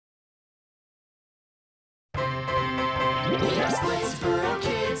We are Splitsboro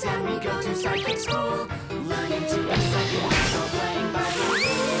kids and we go to Sidekick school, learning to be psychic, so playing by the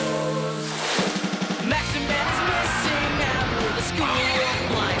rules. Max and Ben is missing out for the school.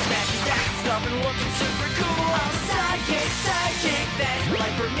 Blind smashing down stuff and looking super cool. I'm Sidekick, Sidekick, that's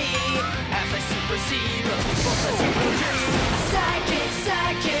life for me. As I supersede those impulses in the dream. Sidekick,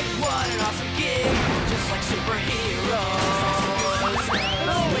 Sidekick, what an awesome gig. Just like superheroes.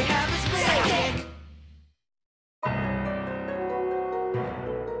 All we have is Sidekick.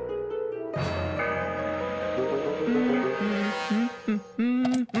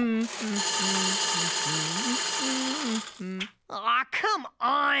 Aw, come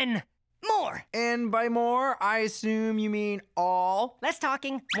on! More! And by more, I assume you mean all? Less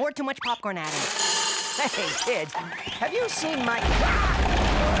talking, more too much popcorn adding. Hey, kids, have you seen my...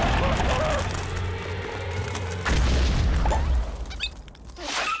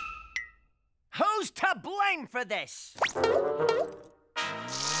 Who's to blame for this?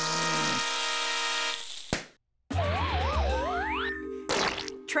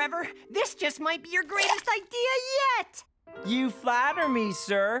 Trevor, this just might be your greatest idea yet! You flatter me,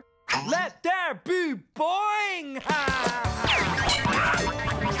 sir. Let there be boing!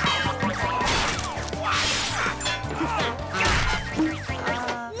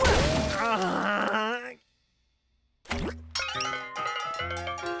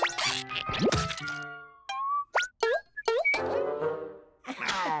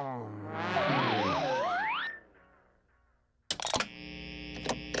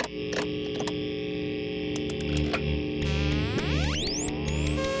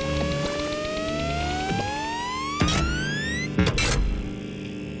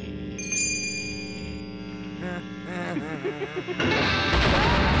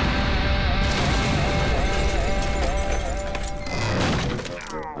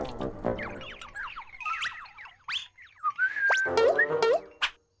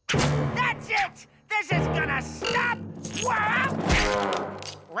 That's it! This is gonna stop!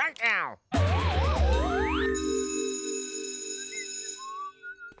 Right now.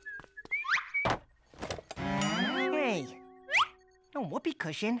 Hey, no whoopee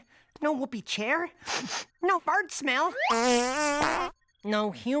cushion, no whoopee chair, no fart smell,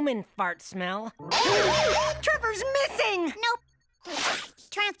 no human fart smell. Trevor's missing! Nope.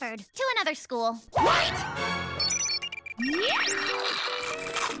 Transferred to another school. What?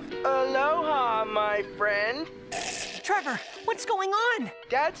 Aloha, my friend. Trevor, what's going on?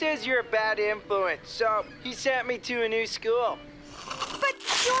 Dad says you're a bad influence, so he sent me to a new school. But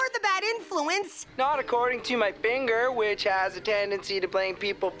you're the bad influence. Not according to my finger, which has a tendency to blame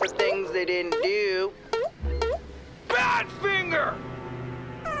people for things they didn't do. Bad finger!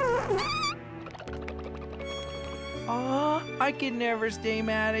 Aw, I could never stay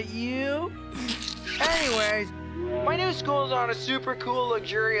mad at you. Anyways, my new school's on a super cool,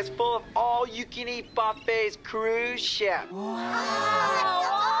 luxurious, full of all-you-can-eat buffets cruise ship. I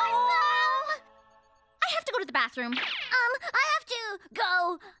have to go to the bathroom. I have to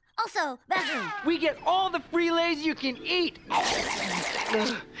go. Also, bathroom. We get all the free lays you can eat.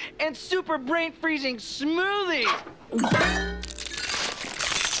 And super brain-freezing smoothies.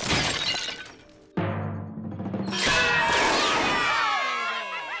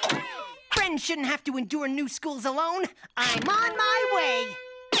 Friends shouldn't have to endure new schools alone. I'm on my way.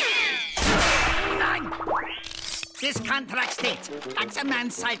 This contract states that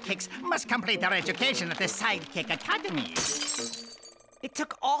man's sidekicks must complete their education at the Sidekick Academy. It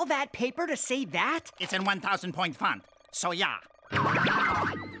took all that paper to say that? It's in 1,000-point font, so yeah.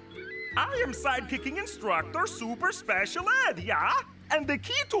 I am sidekicking instructor Super Special Ed, yeah? And the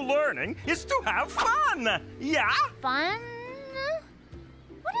key to learning is to have fun, yeah? Fun?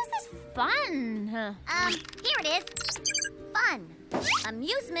 What is this fun? Here it is. Fun.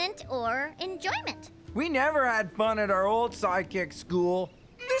 Amusement or enjoyment. we never had fun at our old Sidekick school.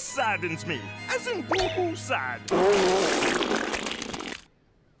 This saddens me, as in boo-hoo sad.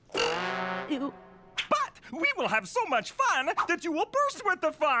 But we will have so much fun that you will burst with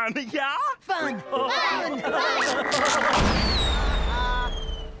the fun, yeah? Fun! Fun!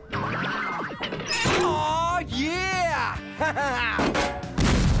 Aw, yeah!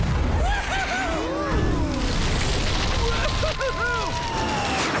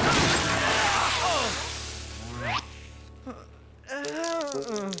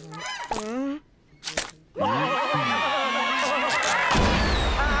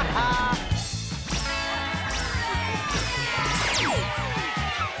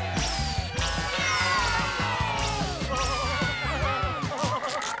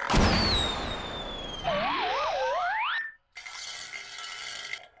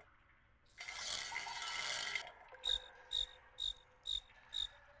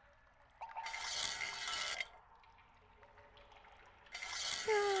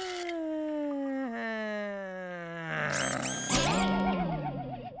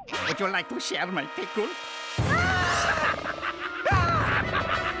 Would you like to share my pickle?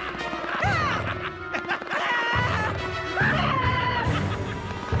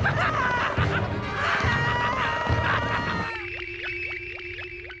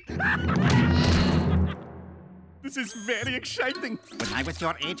 This is very exciting. When I was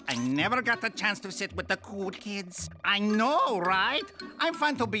your age, I never got the chance to sit with the cool kids. I know, right? I'm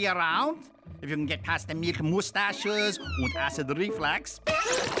fun to be around. If you can get past the milk mustaches and acid reflux.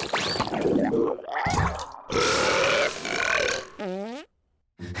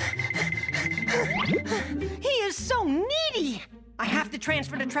 He is so needy! I have to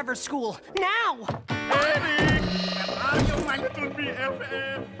transfer to Trevor's school, now! Eric! Where are you, my little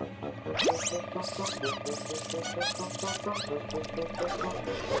BFF?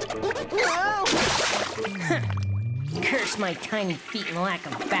 No! Curse my tiny feet and lack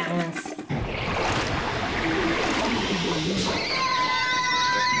of balance.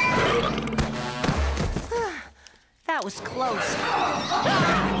 That was close.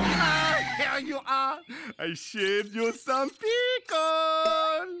 Here you are. I shared you some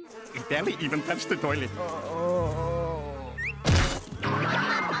pickles. It barely even touched the toilet.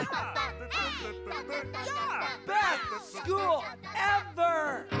 Best school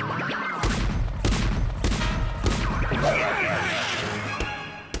ever!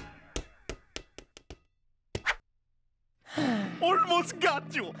 Almost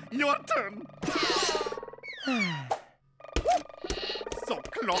got you. Your turn. So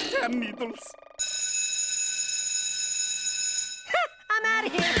close, hair needles. I'm out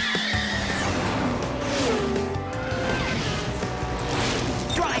of here!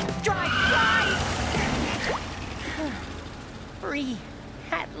 Drive! Free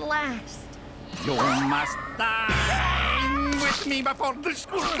at last. You must dine with me before the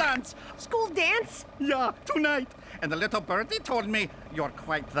school dance. School dance? Yeah, tonight. And the little birdie told me you're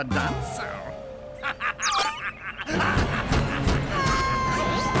quite the dancer.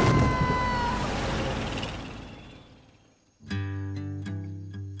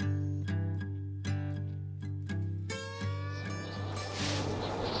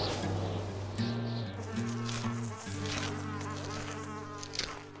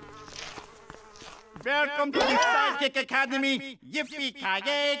 Welcome to the Sidekick Academy.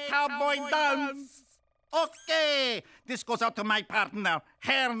 Yippee-ki-yay, cowboy dance. Okay, this goes out to my partner,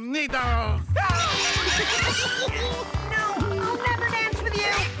 Hair Needles. No! I'll never dance with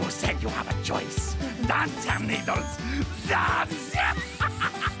you! Who said you have a choice? Dance, Hair Needles. Dance!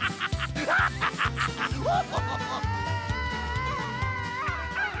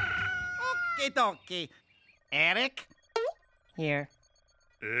 Okie dokie. Eric? Here.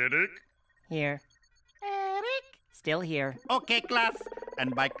 Eric? Here. Eric? Still here. Okay, class.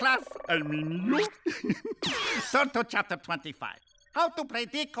 And by class, I mean you. Turn to chapter 25. How to play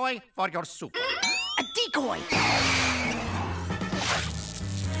decoy for your soup. A decoy!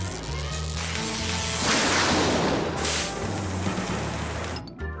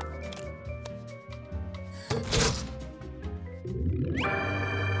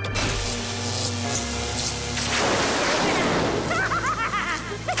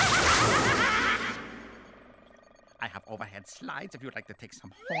 I have overhead slides if you'd like to take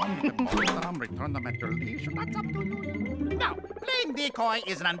some home. You can borrow them, return them at your leisure. That's up to you. Now, playing decoy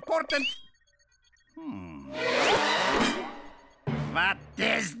is an important... What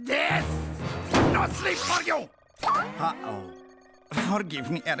is this? No sleep for you! Uh-oh. Forgive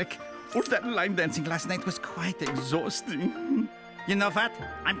me, Eric. All that line dancing last night was quite exhausting. You know what?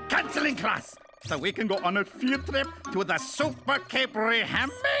 I'm canceling class, so we can go on a field trip to the Super Cape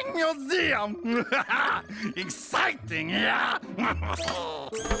Rehamping Museum. Exciting, yeah?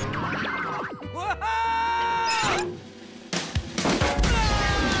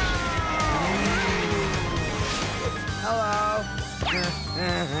 Hello.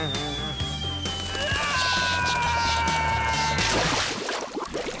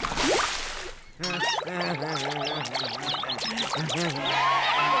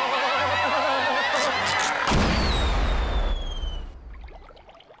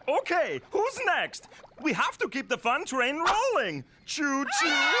 Okay, who's next? We have to keep the fun train rolling. Choo-choo.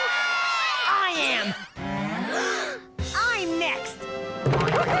 I am! I'm next!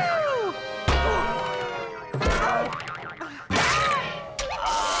 Woohoo!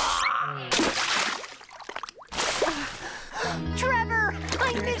 Trevor!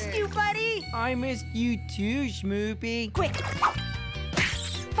 I missed you, buddy! I missed you too, Schmoopy. Quick!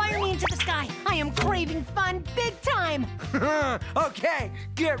 Fire me into the sky! I am craving fun big time! Okay,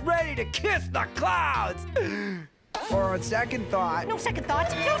 get ready to kiss the clouds! Or on second thought... No second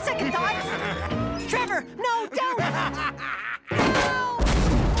thoughts! No second thoughts! Trevor! No, don't! No!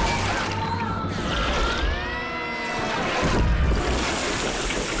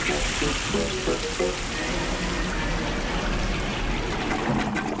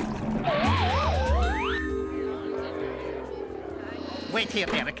 Wait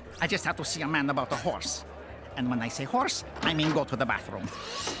here, Eric. I just have to see a man about a horse. And when I say horse, I mean go to the bathroom.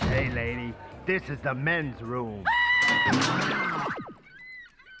 Hey, lady, this is the men's room.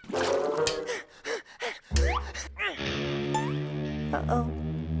 Uh-oh.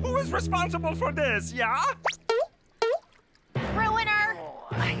 Who is responsible for this, yeah? Ruiner!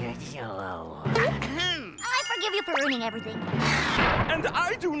 I forgive you for ruining everything. And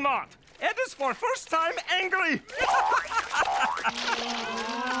I do not. Ed is for first time angry.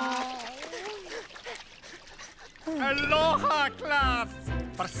 Aloha, class!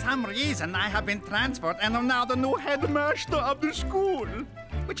 For some reason, I have been transferred and am now the new headmaster of the school.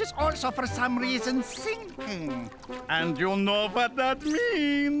 Which is also, for some reason, sinking. And you know what that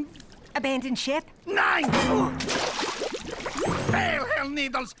means. Abandoned ship? 9! Fail, hell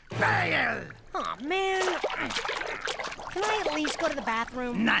needles! Fail! Aw, man. Can I at least go to the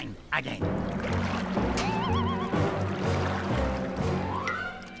bathroom? 9 again.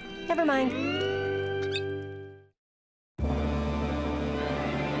 Never mind.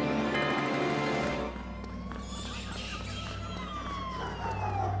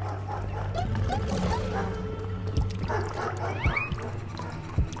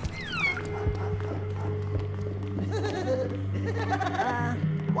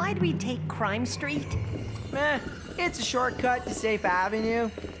 Why do we take Crime Street? It's a shortcut to Safe Avenue.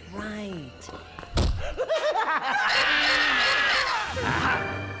 Right.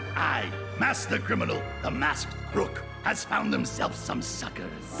 I, master criminal, the masked crook, has found himself some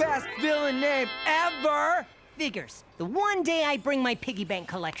suckers. Best villain name ever! Figures. The one day I bring my piggy bank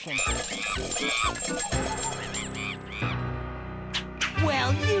collection.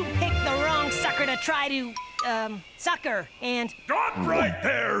 Well, you picked the wrong sucker to try to, sucker, and... Stop right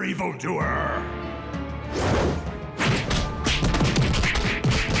there, evildoer!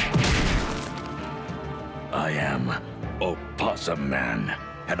 I am Opossum Man,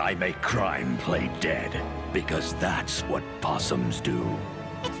 and I make crime play dead, because that's what possums do.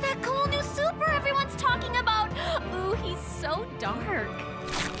 It's that cool new super everyone's talking about. Ooh, he's so dark.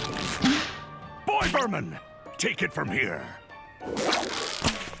 Boy vermin, take it from here.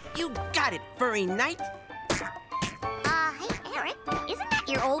 You got it, furry knight. Hey, Eric, isn't that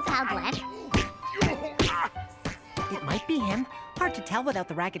your old pal Glenn? It might be him. Hard to tell without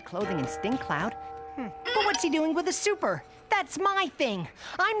the ragged clothing and stink cloud. But what's he doing with a super? That's my thing.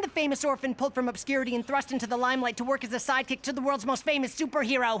 I'm the famous orphan pulled from obscurity and thrust into the limelight to work as a sidekick to the world's most famous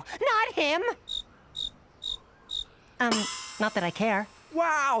superhero. Not him! Not that I care.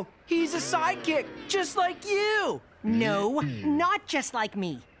 Wow, he's a sidekick, just like you! No, not just like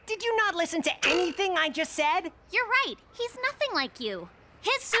me. Did you not listen to anything I just said? You're right. He's nothing like you.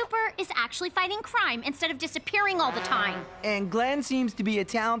 His super is actually fighting crime instead of disappearing all the time. And Glenn seems to be a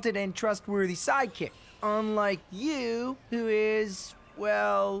talented and trustworthy sidekick, unlike you, who is,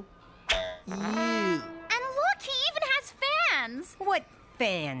 well, you. And look, he even has fans. What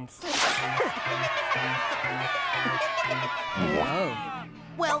fans? Whoa.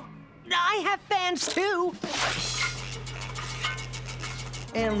 Well, I have fans too.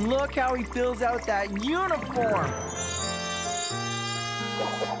 And look how he fills out that uniform.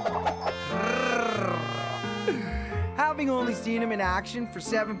 Having only seen him in action for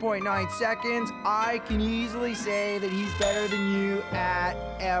 7.9 seconds, I can easily say that he's better than you at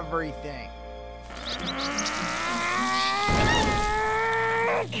everything.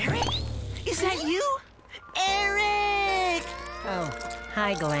 Eric? Is that you? Eric! Oh,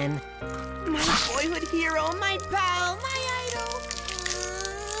 hi, Glenn. My boyhood hero, my pal, my idol.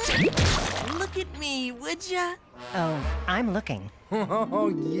 Look at me, would ya? Oh, I'm looking. Oh,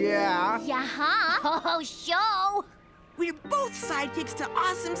 yeah. Yeah-huh. Oh, show. We're both sidekicks to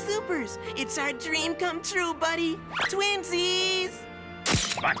awesome supers. It's our dream come true, buddy. Twinsies!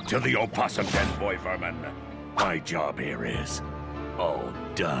 Back to the opossum den, boy vermin. My job here is all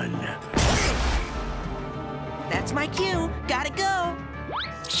done. That's my cue. Gotta go.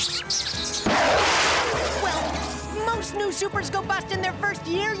 Well, most new supers go bust in their first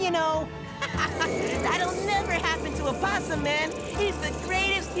year, you know. That'll never happen to Opossum Man. He's the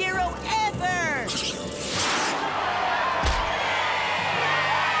greatest hero ever.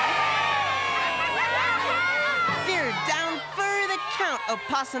 You're down for the count,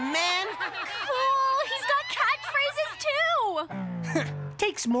 Opossum Man. Cool. He's got catchphrases, too.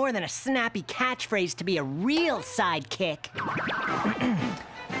 Takes more than a snappy catchphrase to be a real sidekick.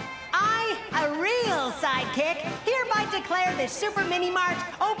 I, a real sidekick, hereby declare this Super Mini Mart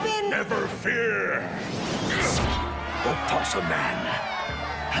open... Never fear! Opossum Man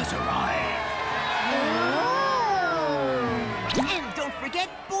has arrived. And don't forget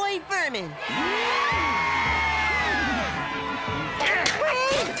Boy Vermin.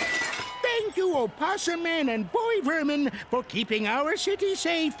 Opossum Man and Boy Vermin for keeping our city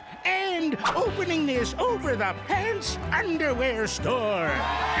safe and opening this over-the-pants underwear store.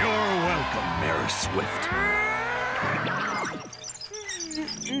 You're welcome, Mayor Swift.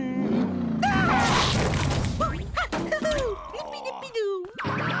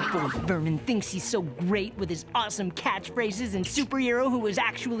 Boy Vermin thinks he's so great with his awesome catchphrases and superhero who was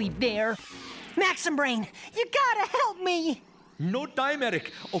actually there. Maxim Brain, you gotta help me! No time,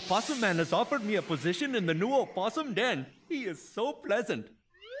 Eric. Opossum Man has offered me a position in the new Opossum Den. He is so pleasant.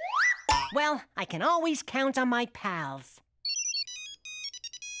 Well, I can always count on my pals.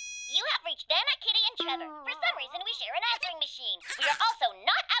 You have reached Dana, Kitty, and Trevor. For some reason, we share an answering machine. We are also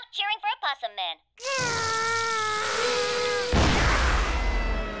not out cheering for Opossum Man.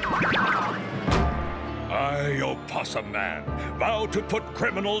 I, Opossum Man, vow to put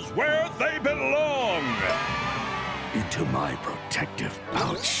criminals where they belong. Into my protective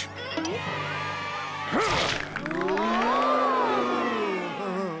pouch.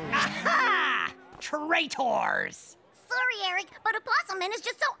 Aha! Traitors! Sorry, Eric, but Opossum Man is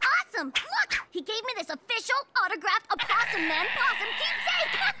just so awesome. Look, he gave me this official autographed Opossum Man possum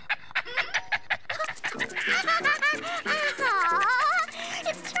keepsake.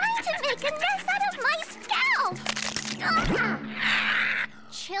 It's trying to make a mess out of my scalp.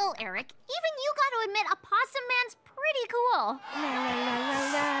 Chill, Eric. Even you got to admit Opossum Man's pretty cool.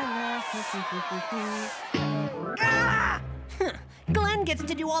 Glenn gets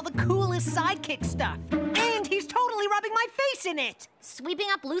to do all the coolest sidekick stuff. And he's totally rubbing my face in it. Sweeping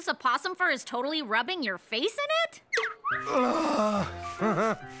up loose opossum fur is totally rubbing your face in it?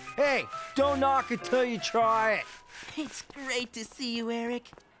 Hey, don't knock it till you try it. It's great to see you, Eric.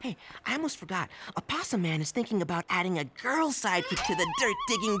 Hey, I almost forgot. Opossum Man is thinking about adding a girl sidekick to the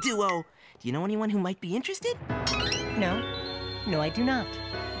dirt-digging duo. Do you know anyone who might be interested? No. No, I do not.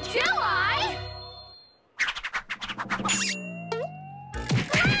 Do I?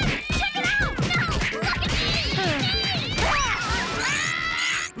 Check it out! No! Look at me!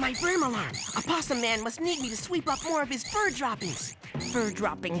 My verm alarm. Opossum Man must need me to sweep up more of his fur droppings. Fur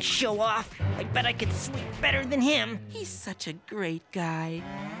dropping show off. I bet I could sweep better than him. He's such a great guy.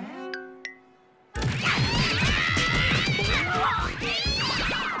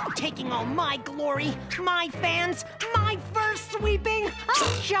 Taking all my glory, my fans, my fur sweeping.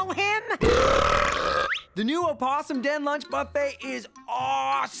 I'll show him. The new Opossum Den lunch buffet is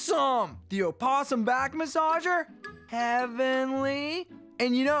awesome. The Opossum back massager, heavenly.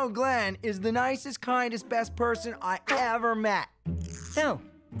 And you know Glenn is the nicest, kindest, best person I ever met. So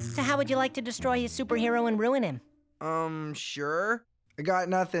how would you like to destroy his superhero and ruin him? Sure. I got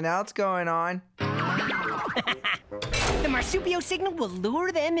nothing else going on. The Marsupio signal will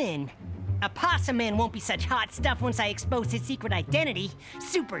lure them in. Opossum Man won't be such hot stuff once I expose his secret identity.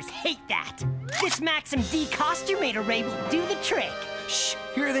 Supers hate that. This Maxim D costumator ray will do the trick. Shh,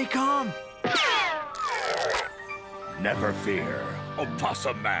 here they come. Never fear,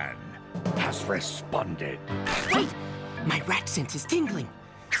 Opossum Man has responded. Wait, my rat sense is tingling.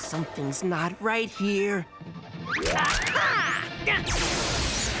 Something's not right here.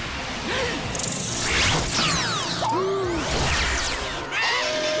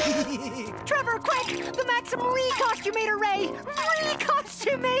 Trevor, quick! The Maxim Recostumator ray!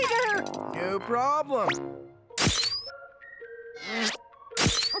 Recostumator! No problem.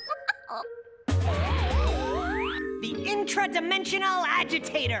 The intradimensional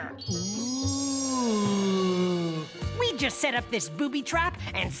agitator! We just set up this booby trap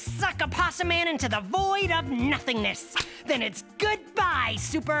and suck Opossum Man into the void of nothingness. Then it's goodbye,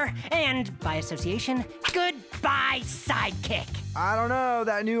 Super, and by association, goodbye, Sidekick. I don't know,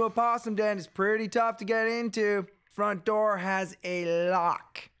 that new Opossum Den is pretty tough to get into. Front door has a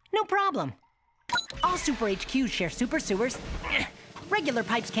lock. No problem. All Super HQs share super sewers. Regular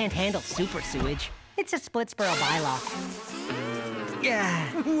pipes can't handle super sewage. It's a Splitsboro bylaw. Yeah.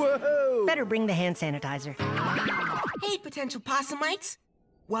 Whoa! Better bring the hand sanitizer. Hey, potential possumites.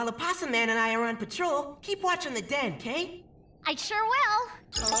 While Opossum Man and I are on patrol, keep watch on the den, okay? I sure will.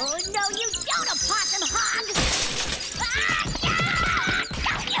 Oh, no, you don't, Opossum Hog!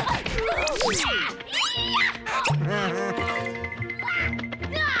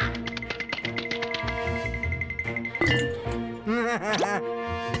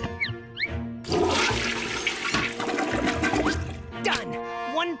 Done.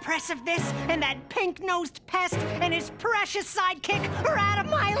 One press of this, and that pink-nosed pest and his precious sidekick are out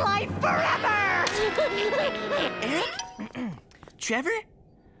of my life forever! Eric? Trevor?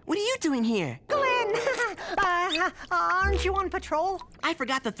 What are you doing here? Glenn! Aren't you on patrol? I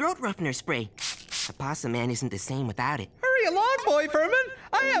forgot the throat roughener spray. Opossum Man isn't the same without it. Hurry along, Boy Vermin.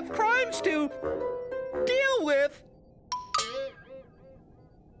 I I have crimes to deal with.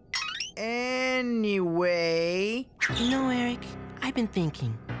 Anyway... You know, Eric, I've been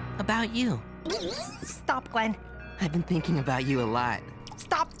thinking about you. Stop, Glenn. I've been thinking about you a lot.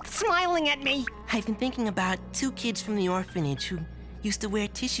 Stop smiling at me. I've been thinking about 2 kids from the orphanage who used to wear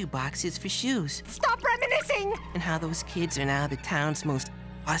tissue boxes for shoes. Stop reminiscing! And how those kids are now the town's most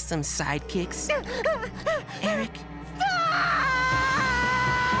awesome sidekicks. Eric?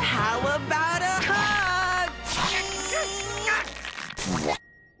 How about a hug?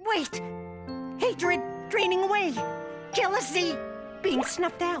 Wait! Hatred draining away. Jealousy being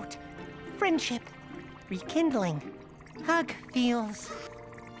snuffed out. Friendship rekindling. Hug feels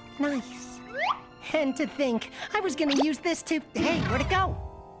nice. And to think, I was gonna use this to... Hey, where'd it go?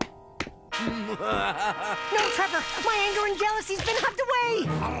 No, Trevor! My anger and jealousy's been hugged away!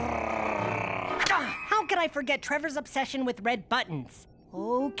 How could I forget Trevor's obsession with red buttons?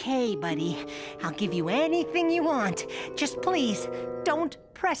 Okay, buddy. I'll give you anything you want. Just please, don't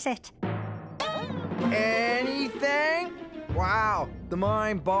press it. Anything? Wow, the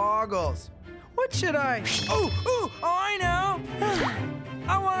mind boggles. What should I... Ooh, I know!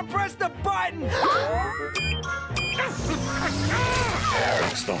 I want to press the button!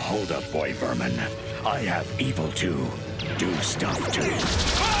 What's the holdup, boy vermin? I have evil to do stuff to.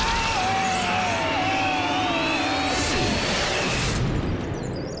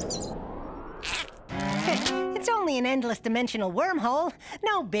 It's only an endless dimensional wormhole.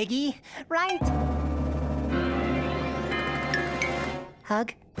 No biggie, right?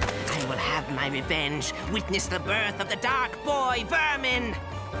 Hug? I will have my revenge. Witness the birth of the dark boy vermin.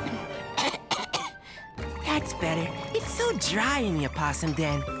 That's better. It's so dry in the opossum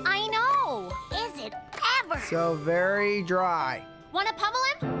den. I know. Is it ever? So very dry. Wanna pummel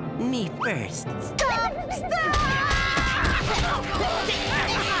him? Me first. Stop! Stop!